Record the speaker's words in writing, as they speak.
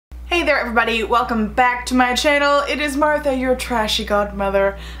there everybody, welcome back to my channel. It is Martha, your trashy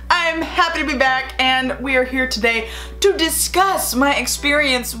godmother. I'm happy to be back and we are here today to discuss my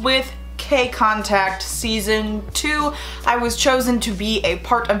experience with Kcontact Season 2. I was chosen to be a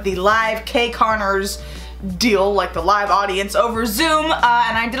part of the live Kconers deal, like the live audience over Zoom, and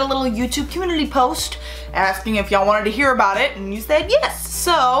I did a little YouTube community post asking if y'all wanted to hear about it, and you said yes.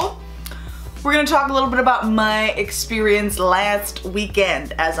 So we're gonna talk a little bit about my experience last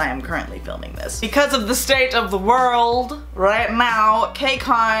weekend as I am currently filming this. Because of the state of the world right now,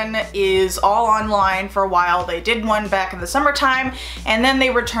 Kcon is all online for a while. They did one back in the summertime and then they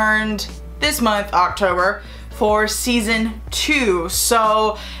returned this month, October, for Season 2.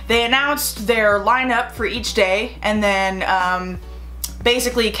 So they announced their lineup for each day, and then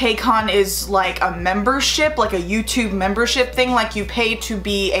basically Kcon is like a membership, like a YouTube membership thing, like you pay to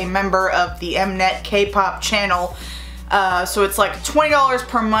be a member of the Mnet K-pop channel. So it's like $20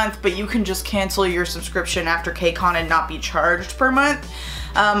 per month, but you can just cancel your subscription after Kcon and not be charged per month.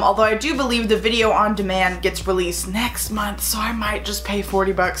 Although I do believe the video on demand gets released next month, so I might just pay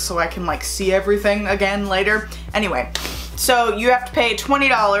 40 bucks so I can like see everything again later. Anyway, so you have to pay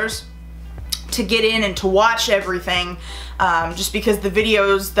 $20 to get in and to watch everything, just because the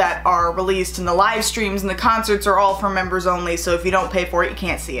videos that are released and the live streams and the concerts are all for members only, so if you don't pay for it, you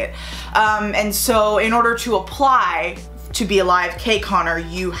can't see it. And so in order to apply to be a live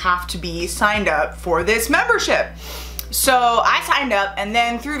Kconer, you have to be signed up for this membership. So I signed up, and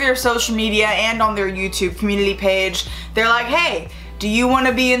then through their social media and on their YouTube community page, they're like, hey, do you want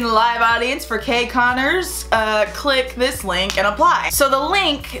to be in the live audience for Kconers? Click this link and apply. So the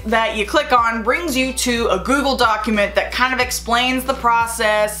link that you click on brings you to a Google document that kind of explains the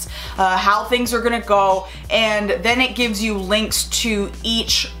process, how things are gonna go, and then it gives you links to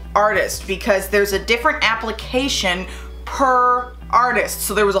each artist because there's a different application per artist.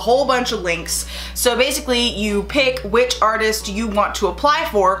 So there was a whole bunch of links. So basically you pick which artist you want to apply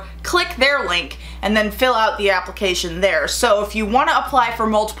for, click their link, and then fill out the application there. So if you want to apply for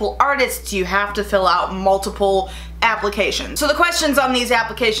multiple artists, you have to fill out multiple applications. So the questions on these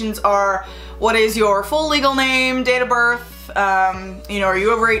applications are, what is your full legal name, date of birth, you know, are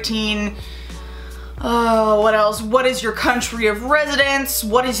you over 18? What else? What is your country of residence?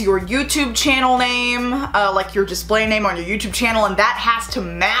 What is your YouTube channel name? Like your display name on your YouTube channel, and that has to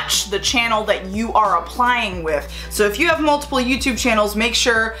match the channel that you are applying with. So if you have multiple YouTube channels, make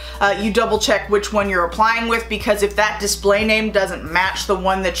sure you double check which one you're applying with, because if that display name doesn't match the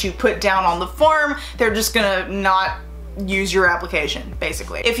one that you put down on the form, they're just gonna not use your application,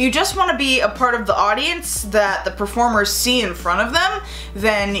 basically. If you just want to be a part of the audience that the performers see in front of them,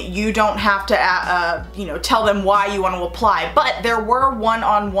 then you don't have to, you know, tell them why you want to apply. But there were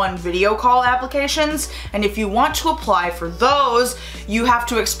one-on-one video call applications, and if you want to apply for those, you have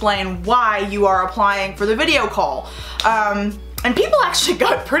to explain why you are applying for the video call. And people actually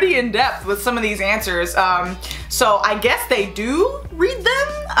got pretty in-depth with some of these answers. So I guess they do read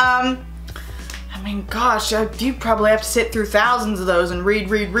them. I mean, gosh, you probably have to sit through thousands of those and read.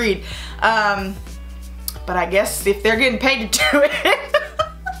 But I guess if they're getting paid to do it.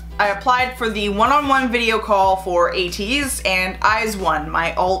 I applied for the one-on-one video call for a.c.e and a.c.e,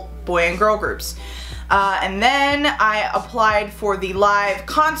 my alt boy and girl groups. And then I applied for the live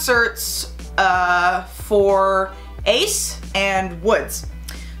concerts for a.c.e and Woods.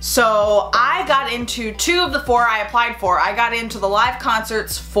 So I got into 2 of the 4 I applied for. I got into the live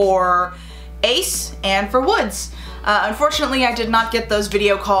concerts for a.c.e and for Woods. Unfortunately, I did not get those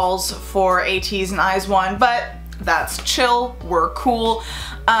video calls for a.c.e and a.c.e, but that's chill, we're cool.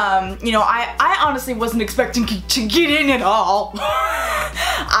 You know, I honestly wasn't expecting to get in at all.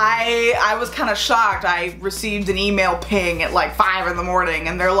 I was kind of shocked. I received an email ping at like 5 in the morning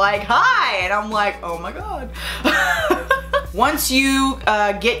and they're like, hi, and I'm like, oh my god. Once you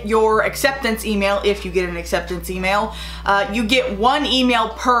get your acceptance email, if you get an acceptance email, you get 1 email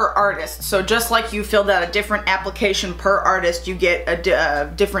per artist. So just like you filled out a different application per artist, you get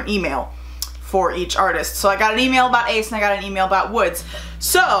a different email for each artist. So I got an email about a.c.e and I got an email about Woods.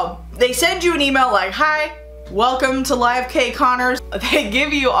 So they send you an email like, hi, welcome to live Kconers. They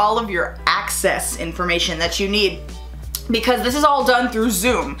give you all of your access information that you need, because this is all done through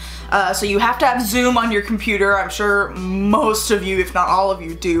Zoom. So you have to have Zoom on your computer. I'm sure most of you, if not all of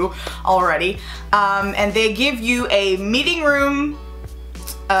you, do already. And they give you a meeting room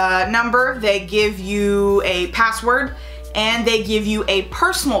number, they give you a password, and they give you a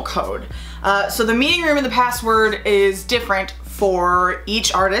personal code. So the meeting room and the password is different for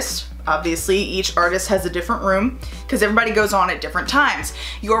each artist. Obviously, each artist has a different room because everybody goes on at different times.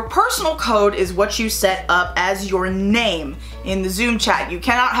 Your personal code is what you set up as your name in the Zoom chat. You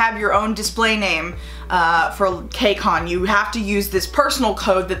cannot have your own display name for Kcon. You have to use this personal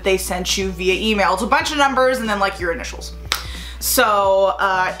code that they sent you via email. It's a bunch of numbers and then like your initials. So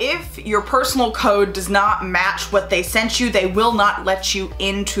if your personal code does not match what they sent you, they will not let you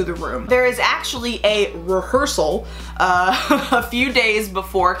into the room. There is actually a rehearsal a few days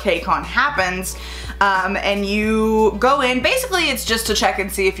before Kcon happens, and you go in. Basically, it's just to check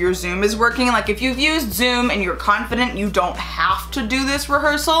and see if your Zoom is working. Like if you've used Zoom and you're confident, you don't have to do this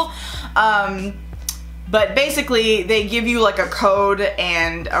rehearsal. But basically, they give you like a code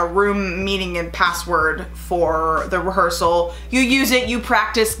and a room meeting and password for the rehearsal. You use it, you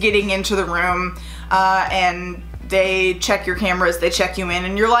practice getting into the room, and they check your cameras, they check you in,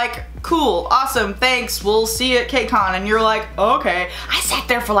 and you're like, cool, awesome, thanks, we'll see you at Kcon. And you're like, okay. I sat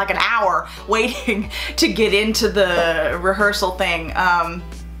there for like an hour waiting to get into the rehearsal thing.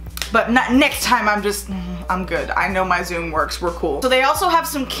 But next time I'm good. I know my Zoom works, we're cool. So they also have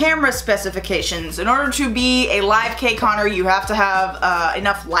some camera specifications. In order to be a live Kconer, you have to have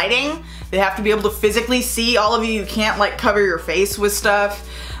enough lighting. They have to be able to physically see all of you. You can't like cover your face with stuff.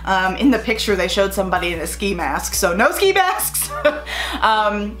 In the picture they showed somebody in a ski mask, so no ski masks.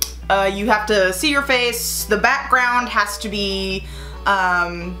 You have to see your face. The background has to be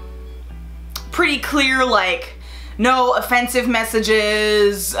pretty clear, like no offensive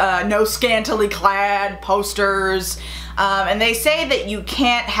messages, no scantily clad posters, and they say that you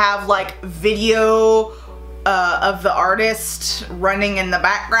can't have like video of the artist running in the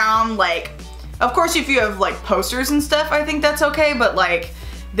background. Like, of course if you have like posters and stuff, I think that's okay, but like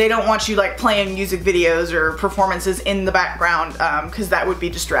they don't want you like playing music videos or performances in the background, because that would be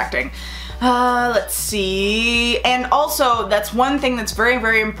distracting. Let's see. And also, that's one thing that's very,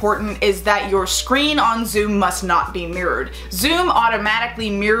 very important, is that your screen on Zoom must not be mirrored. Zoom automatically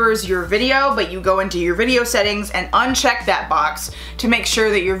mirrors your video, but you go into your video settings and uncheck that box to make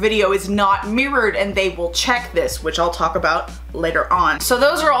sure that your video is not mirrored, and they will check this, which I'll talk about later on. So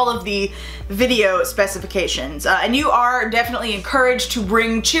those are all of the video specifications. And you are definitely encouraged to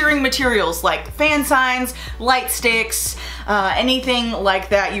bring cheering materials like fan signs, light sticks, anything like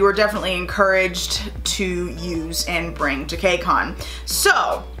that. You are definitely encouraged to use and bring to Kcon.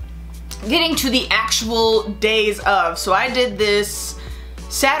 So, getting to the actual days of. So I did this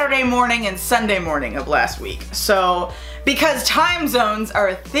Saturday morning and Sunday morning of last week. So, because time zones are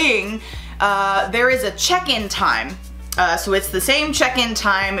a thing, there is a check-in time. So it's the same check-in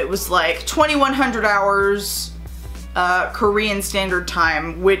time. It was like 2100 hours Korean Standard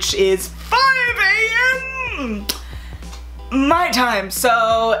Time, which is 5 a.m. my time.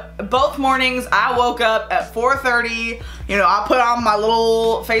 So both mornings I woke up at 4:30. You know, I put on my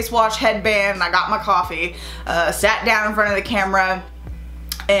little face wash headband and I got my coffee, sat down in front of the camera,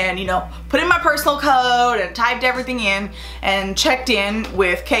 and, you know, put in my personal code and typed everything in and checked in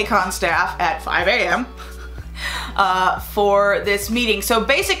with Kcon staff at 5 a.m. For this meeting. So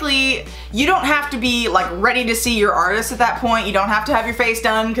basically, you don't have to be like ready to see your artist at that point. You don't have to have your face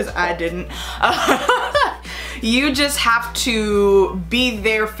done, because I didn't. You just have to be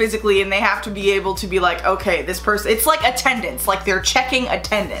there physically, and they have to be able to be like, okay, this person, it's like attendance, like they're checking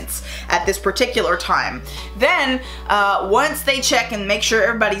attendance at this particular time. Then, once they check and make sure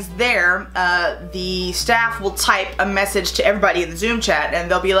everybody's there, the staff will type a message to everybody in the Zoom chat, and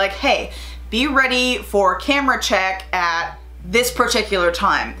they'll be like, hey, be ready for camera check at this particular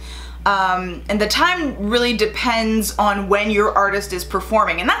time. And the time really depends on when your artist is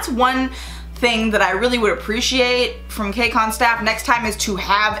performing. And that's one thing that I really would appreciate from Kcon staff next time, is to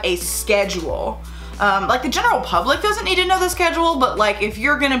have a schedule. Like the general public doesn't need to know the schedule, but like if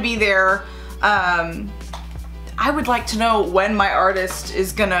you're gonna be there, I would like to know when my artist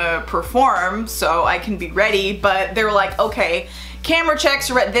is gonna perform so I can be ready. But they're like, okay, camera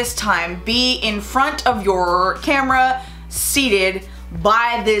checks are at this time. Be in front of your camera, seated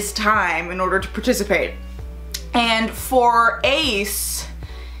by this time in order to participate. And for a.c.e,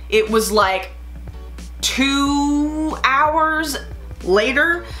 it was like 2 hours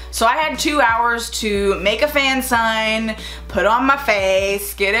later. So I had 2 hours to make a fan sign, put on my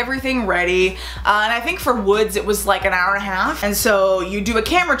face, get everything ready. And I think for Woods it was like an hour and a half. And so you do a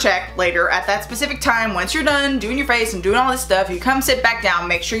camera check later at that specific time. Once you're done doing your face and doing all this stuff, you come sit back down,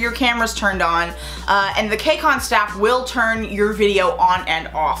 make sure your camera's turned on, and the Kcon staff will turn your video on and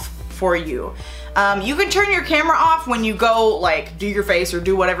off for you. You can turn your camera off when you go like do your face or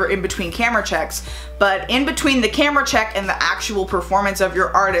do whatever in between camera checks, but in between the camera check and the actual performance of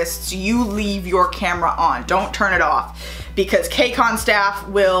your artists, you leave your camera on. Don't turn it off, because Kcon staff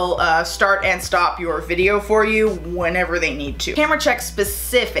will start and stop your video for you whenever they need to. Camera check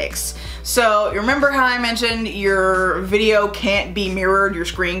specifics. So you remember how I mentioned your video can't be mirrored, your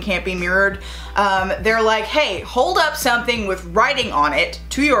screen can't be mirrored? They're like, hey, hold up something with writing on it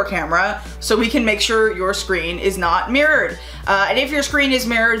to your camera so we can make sure your screen is not mirrored. And if your screen is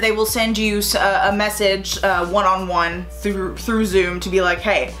mirrored, they will send you a message one-on-one through Zoom to be like,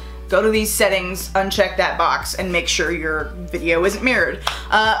 hey, go to these settings, uncheck that box, and make sure your video isn't mirrored.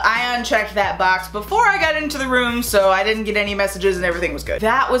 I unchecked that box before I got into the room, so I didn't get any messages and everything was good.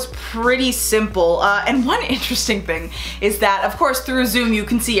 That was pretty simple. And one interesting thing is that, of course, through Zoom you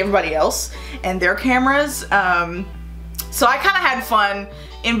can see everybody else and their cameras. So I kind of had fun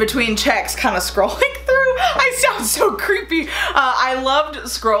in between checks kind of scrolling through. I sound so creepy. I loved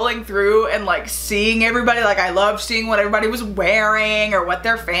scrolling through and like seeing everybody. Like I loved seeing what everybody was wearing or what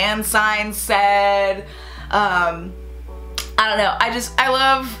their fan sign said. I don't know.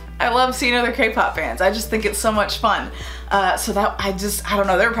 I love seeing other K-pop fans. I just think it's so much fun. So that I don't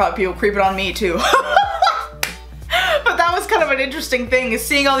know. There are probably people creeping on me too. But that was kind of an interesting thing, is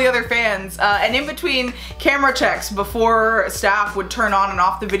seeing all the other fans. And in between camera checks, before staff would turn on and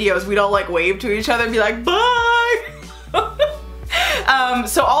off the videos, we'd all like wave to each other and be like, bye!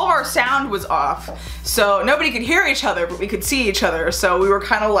 So all of our sound was off. So nobody could hear each other, but we could see each other. So we were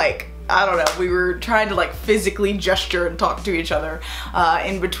kind of like, I don't know, we were trying to like physically gesture and talk to each other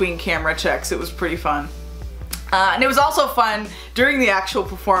in between camera checks. It was pretty fun. And it was also fun during the actual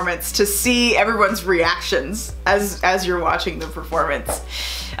performance to see everyone's reactions as you're watching the performance.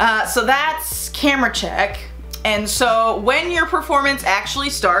 So that's camera check. And so when your performance actually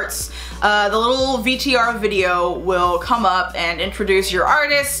starts, the little VTR video will come up and introduce your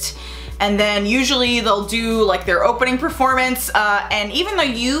artist. And then usually they'll do like their opening performance. And even though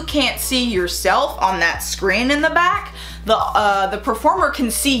you can't see yourself on that screen in the back, the performer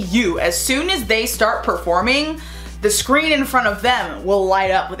can see you. As soon as they start performing, the screen in front of them will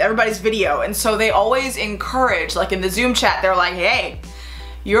light up with everybody's video. And so they always encourage, like in the Zoom chat, they're like, hey,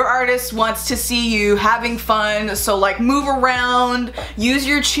 your artist wants to see you having fun, so like move around, use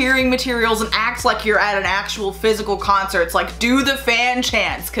your cheering materials, and act like you're at an actual physical concert. It's like, do the fan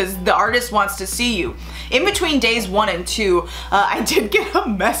chants, because the artist wants to see you. In between days 1 and 2, I did get a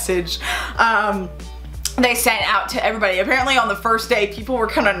message they sent out to everybody. Apparently on the first day, people were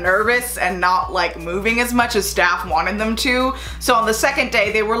kind of nervous and not like moving as much as staff wanted them to. So on the second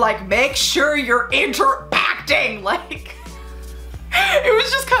day, they were like, make sure you're interacting, like... It was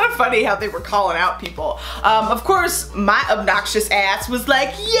just kind of funny how they were calling out people. Of course, my obnoxious ass was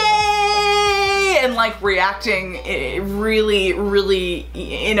like, yay! And like reacting really, really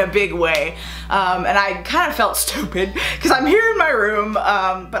in a big way. And I kind of felt stupid because I'm here in my room,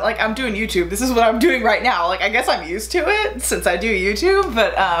 but like I'm doing YouTube. This is what I'm doing right now. Like I guess I'm used to it since I do YouTube,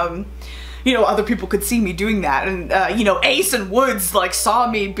 but you know, other people could see me doing that. And you know, Ace and Woods like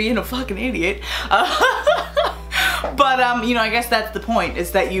saw me being a fucking idiot. But you know, I guess that's the point,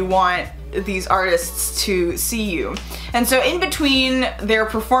 is that you want these artists to see you. And so in between their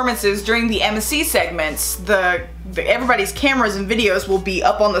performances during the a.c.e segments, everybody's cameras and videos will be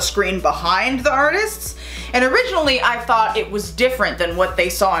up on the screen behind the artists. And originally I thought it was different than what they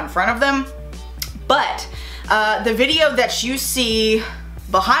saw in front of them. But the video that you see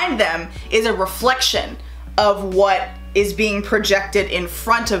behind them is a reflection of what is being projected in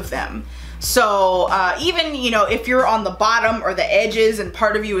front of them. So even, you know, if you're on the bottom or the edges and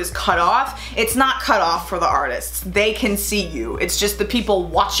part of you is cut off, it's not cut off for the artists. They can see you. It's just the people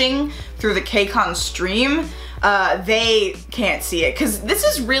watching through the Kcon stream, they can't see it. Because this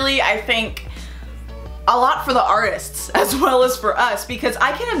is really, I think, a lot for the artists as well as for us. Because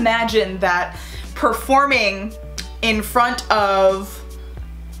I can imagine that performing in front of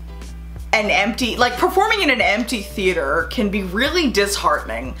an empty, like performing in an empty theater can be really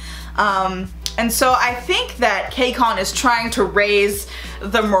disheartening. And so I think that Kcon is trying to raise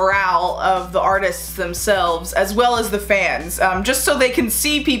the morale of the artists themselves as well as the fans, just so they can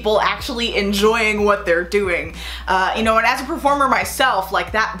see people actually enjoying what they're doing. You know, and as a performer myself,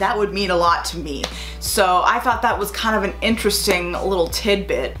 like that would mean a lot to me. So I thought that was kind of an interesting little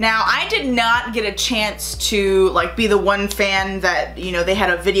tidbit. Now, I did not get a chance to like be the one fan that, you know, they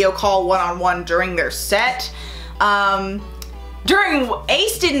had a video call one-on-one during their set. During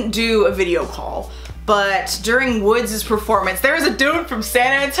Ace didn't do a video call, but during Woods' performance, there was a dude from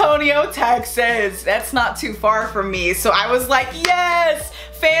San Antonio, Texas. That's not too far from me. So I was like, yes,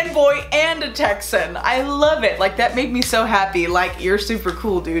 fanboy and a Texan. I love it. Like that made me so happy. Like, you're super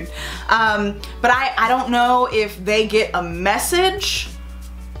cool, dude. But I don't know if they get a message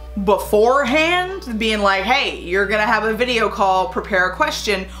beforehand, being like, hey, you're gonna have a video call, prepare a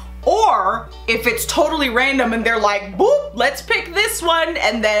question, or if it's totally random and they're like, boop, let's pick this one,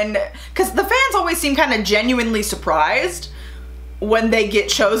 and then, because the fans always seem kind of genuinely surprised when they get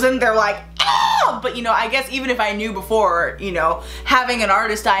chosen. They're like, ah! But you know, I guess even if I knew before, you know, having an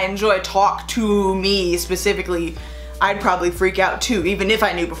artist I enjoy talk to me specifically, I'd probably freak out too, even if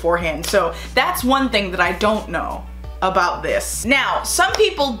I knew beforehand. So that's one thing that I don't know about this. Now, some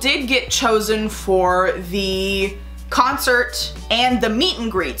people did get chosen for the concert and the meet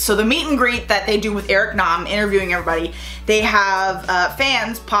and greet. So the meet and greet that they do with Eric Nam interviewing everybody, they have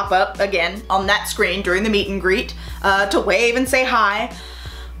fans pop up again on that screen during the meet and greet to wave and say hi.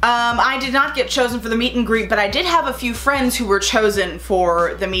 I did not get chosen for the meet and greet, but I did have a few friends who were chosen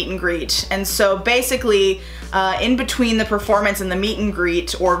for the meet and greet. And so basically, in between the performance and the meet and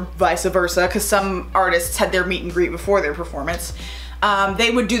greet, or vice versa, because some artists had their meet and greet before their performance,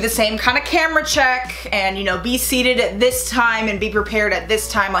 they would do the same kind of camera check and, you know, be seated at this time and be prepared at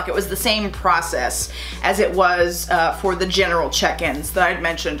this time. Like, it was the same process as it was for the general check-ins that I'd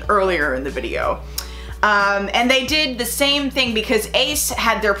mentioned earlier in the video. And they did the same thing because a.c.e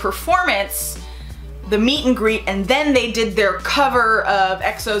had their performance, the meet and greet, and then they did their cover of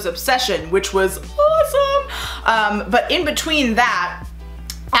EXO's Obsession, which was awesome. But in between that,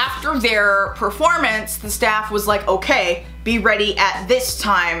 after their performance, the staff was like, okay, be ready at this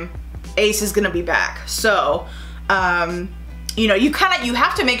time, a.c.e is gonna be back. So, you know, you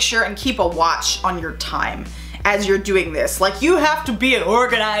have to make sure and keep a watch on your time as you're doing this. Like, you have to be an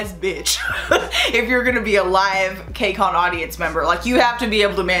organized bitch if you're gonna be a live KCON audience member. Like, you have to be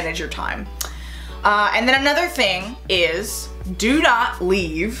able to manage your time. And then another thing is, do not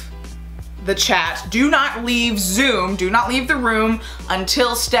leave the chat, do not leave Zoom, do not leave the room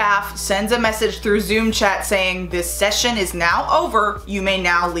until staff sends a message through Zoom chat saying this session is now over, you may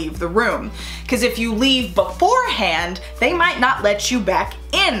now leave the room. Because if you leave beforehand, they might not let you back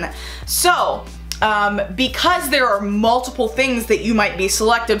in. So, because there are multiple things that you might be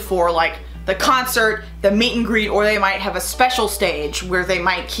selected for, like the concert, the meet and greet, or they might have a special stage where they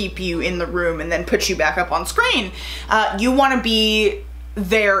might keep you in the room and then put you back up on screen, you want to be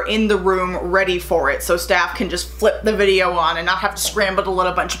there in the room ready for it so staff can just flip the video on and not have to scramble to let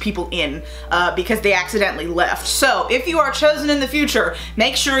a bunch of people in because they accidentally left. So if you are chosen in the future,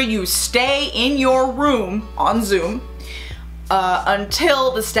 make sure you stay in your room on Zoom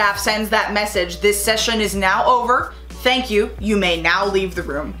until the staff sends that message, this session is now over, thank you, you may now leave the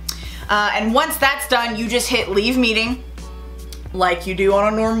room. And once that's done, you just hit leave meeting like you do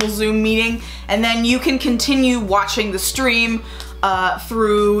on a normal Zoom meeting, and then you can continue watching the stream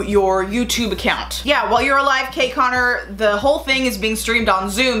through your YouTube account. Yeah, while you're a live Kconer, the whole thing is being streamed on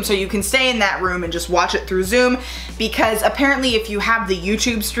Zoom, so you can stay in that room and just watch it through Zoom, because apparently if you have the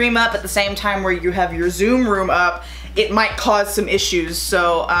YouTube stream up at the same time where you have your Zoom room up, it might cause some issues.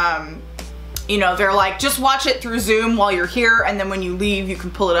 So, you know, they're like, just watch it through Zoom while you're here, and then when you leave, you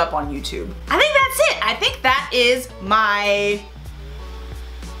can pull it up on YouTube. I think that's it. I think that is my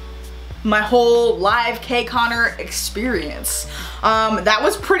whole live Kconer experience. That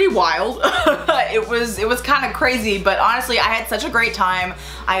was pretty wild. it was kind of crazy, but honestly, I had such a great time.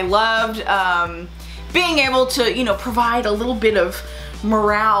 I loved being able to, you know, provide a little bit of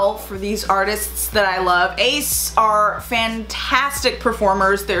morale for these artists that I love. a.c.e are fantastic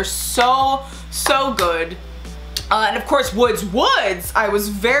performers. They're so good. And of course, Woods, I was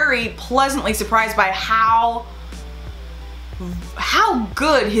very pleasantly surprised by how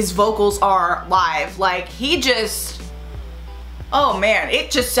good his vocals are live. Like, he just, oh man,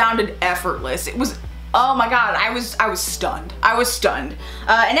 it just sounded effortless. It was, oh my god, I was stunned. I was stunned.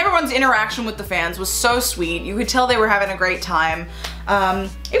 And everyone's interaction with the fans was so sweet. You could tell they were having a great time.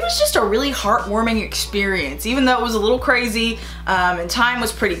 It was just a really heartwarming experience, even though it was a little crazy, and time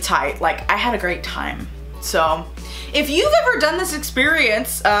was pretty tight. Like, I had a great time. So, if you've ever done this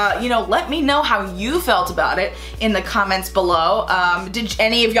experience, you know, let me know how you felt about it in the comments below. Did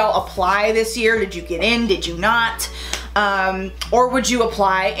any of y'all apply this year? Did you get in? Did you not? Or would you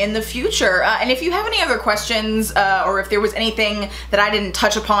apply in the future? And if you have any other questions, or if there was anything that I didn't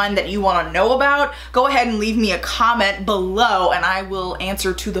touch upon that you want to know about, go ahead and leave me a comment below and I will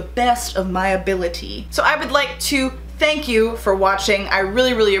answer to the best of my ability. So I would like to thank you for watching. I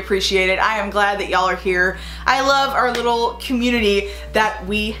really appreciate it. I am glad that y'all are here. I love our little community that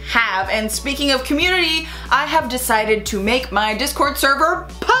we have. And speaking of community, I have decided to make my Discord server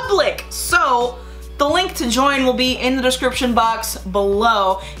public. So The link to join will be in the description box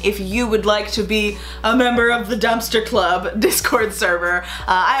below if you would like to be a member of the Dumpster Club Discord server.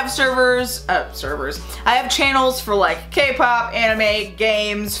 I have I have channels for like K-pop, anime,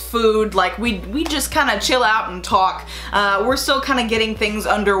 games, food. Like we just kind of chill out and talk. We're still kind of getting things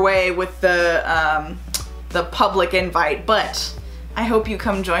underway with the public invite, but I hope you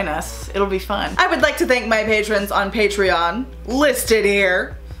come join us. It'll be fun. I would like to thank my patrons on Patreon, listed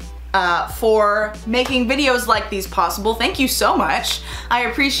here, for making videos like these possible. Thank you so much. I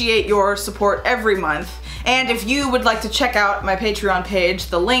appreciate your support every month. And if you would like to check out my Patreon page,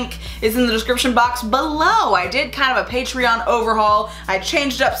 the link is in the description box below. I did kind of a Patreon overhaul. I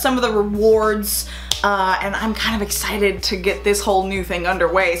changed up some of the rewards, and I'm kind of excited to get this whole new thing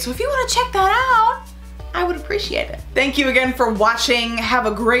underway. So if you want to check that out, I would appreciate it. Thank you again for watching. Have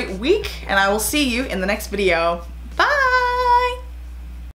a great week, and I will see you in the next video.